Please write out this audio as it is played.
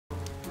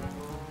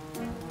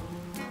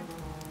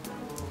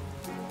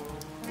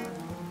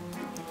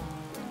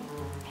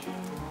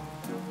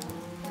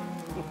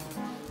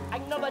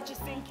what you're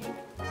thinking.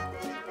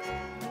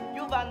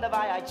 You wonder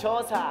why I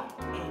chose her.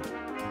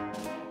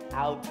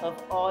 Out of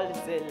all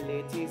the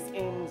ladies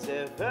in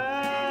the world,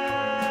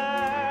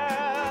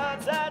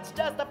 that's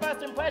just the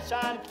first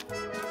impression.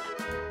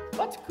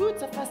 What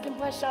good's a first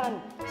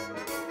impression?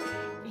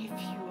 If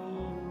you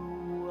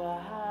knew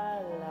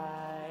her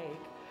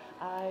like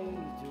I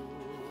do,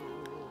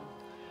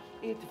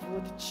 it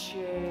would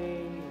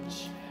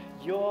change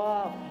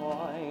your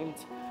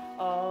point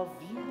of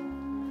view.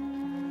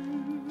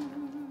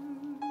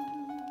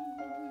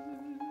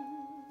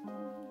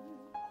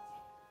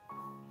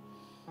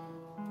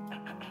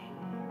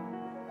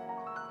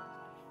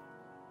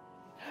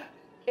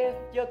 If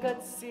you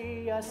could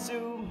see us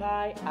through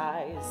my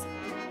eyes,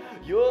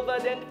 you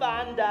wouldn't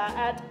wonder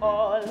at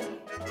all.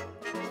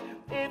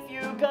 If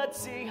you could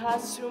see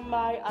us through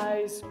my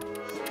eyes,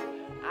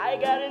 I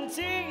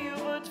guarantee you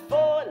would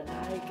fall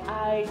like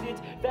I did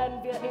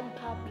when we're in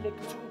public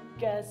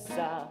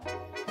together.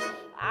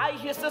 I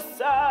hear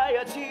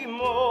society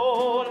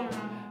moan,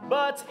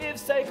 but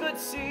if they could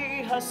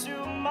see us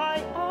through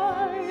my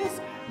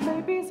eyes,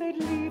 maybe they'd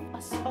leave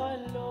us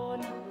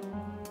alone.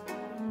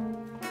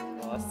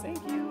 Oh,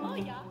 thank you. Oh,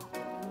 yeah.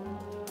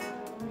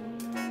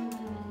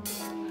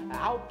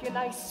 How can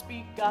I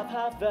speak of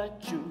her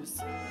virtues?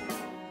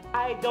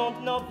 I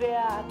don't know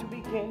where to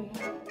begin.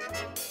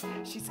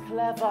 She's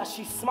clever,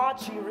 she's smart,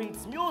 she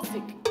reads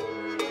music.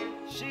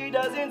 She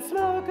doesn't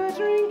smoke or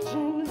drink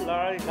gin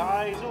like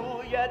I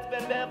do, yet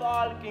when we're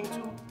walking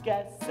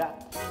together,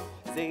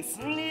 they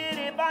sneer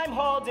if I'm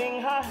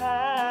holding her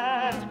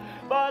hand.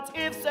 But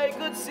if they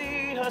could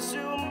see her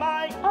through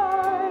my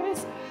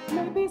eyes,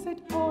 maybe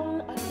they'd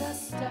all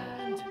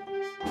understand.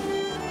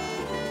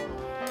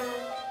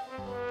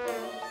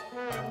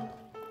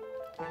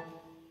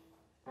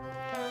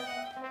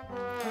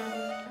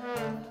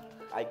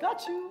 I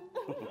got you.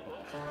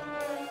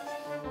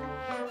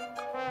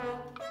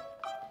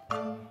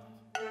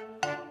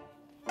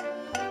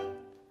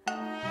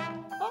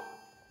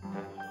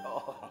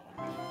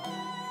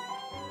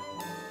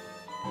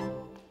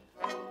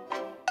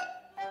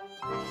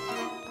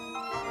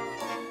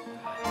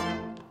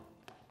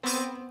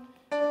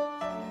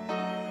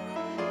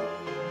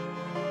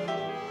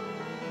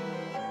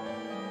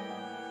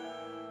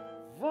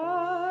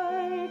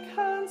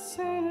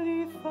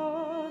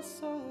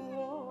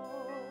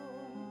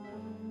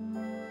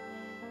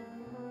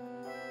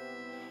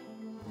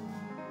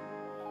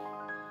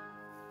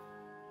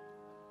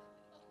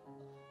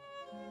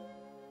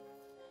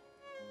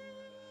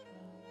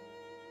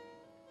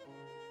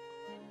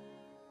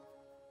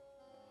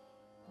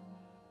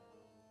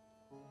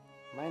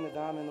 Meine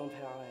Damen und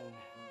Herren,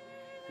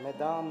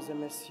 Mesdames et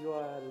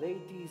Messieurs,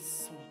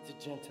 ladies and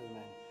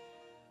gentlemen,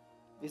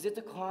 is it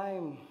a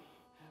crime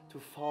to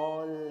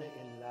fall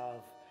in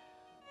love?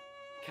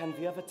 Can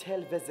we ever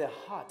tell where the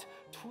heart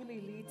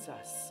truly leads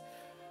us?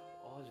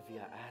 All we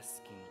are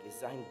asking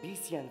is ein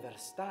bisschen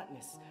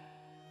Verständnis,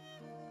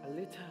 a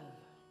little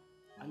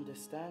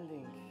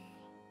understanding.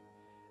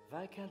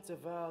 Why can't the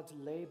word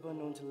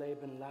leben und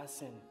leben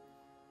lassen?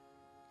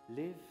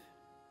 Live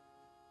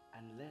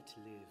and let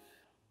live.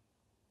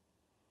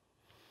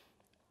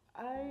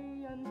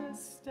 I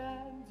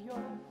understand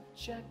your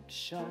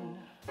objection.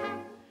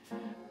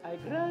 I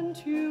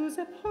grant you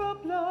the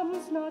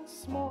problem's not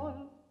small.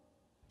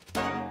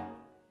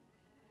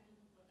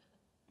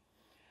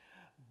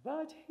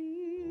 But if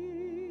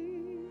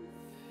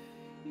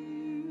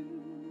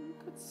you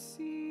could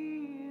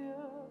see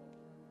her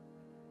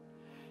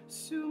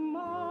through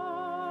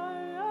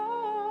my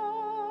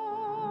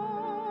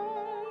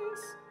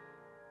eyes,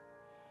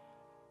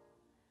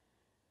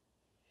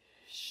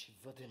 she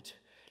wouldn't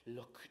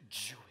look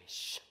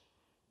Jewish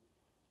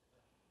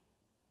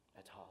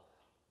at all.